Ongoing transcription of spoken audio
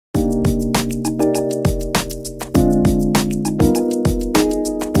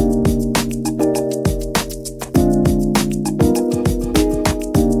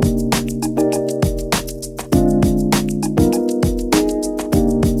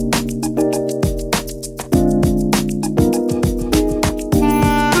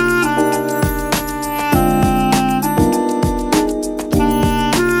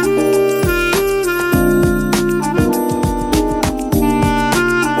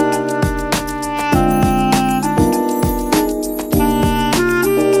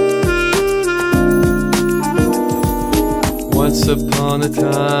upon a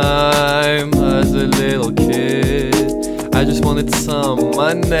time, as a little kid, I just wanted some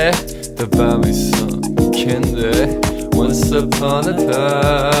money to buy me some candy. Once upon a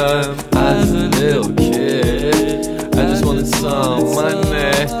time, as a little kid, I just wanted some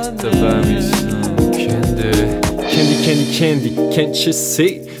money to buy me some candy. Candy, candy, candy, can't you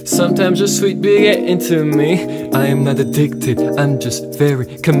see? Sometimes your sweet be getting to me. I am not addicted, I'm just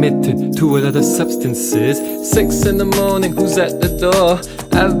very committed to a lot of substances. 6 in the morning, who's at the door?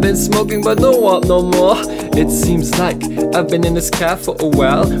 I've been smoking but don't want no more. It seems like I've been in the sky for a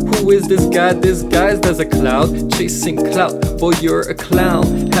while. Who is this guy disguised as a cloud? Chasing clout, boy you're a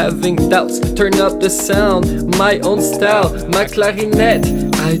clown. Having doubts, turn up the sound. My own style, my clarinet,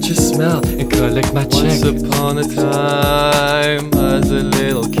 I just smell and collect my check. Once upon a time, as a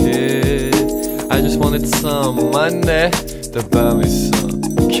little kid, I just wanted some money to buy me some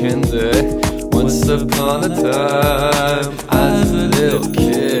candy. Once upon a time, as a little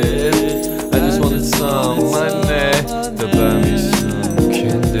kid,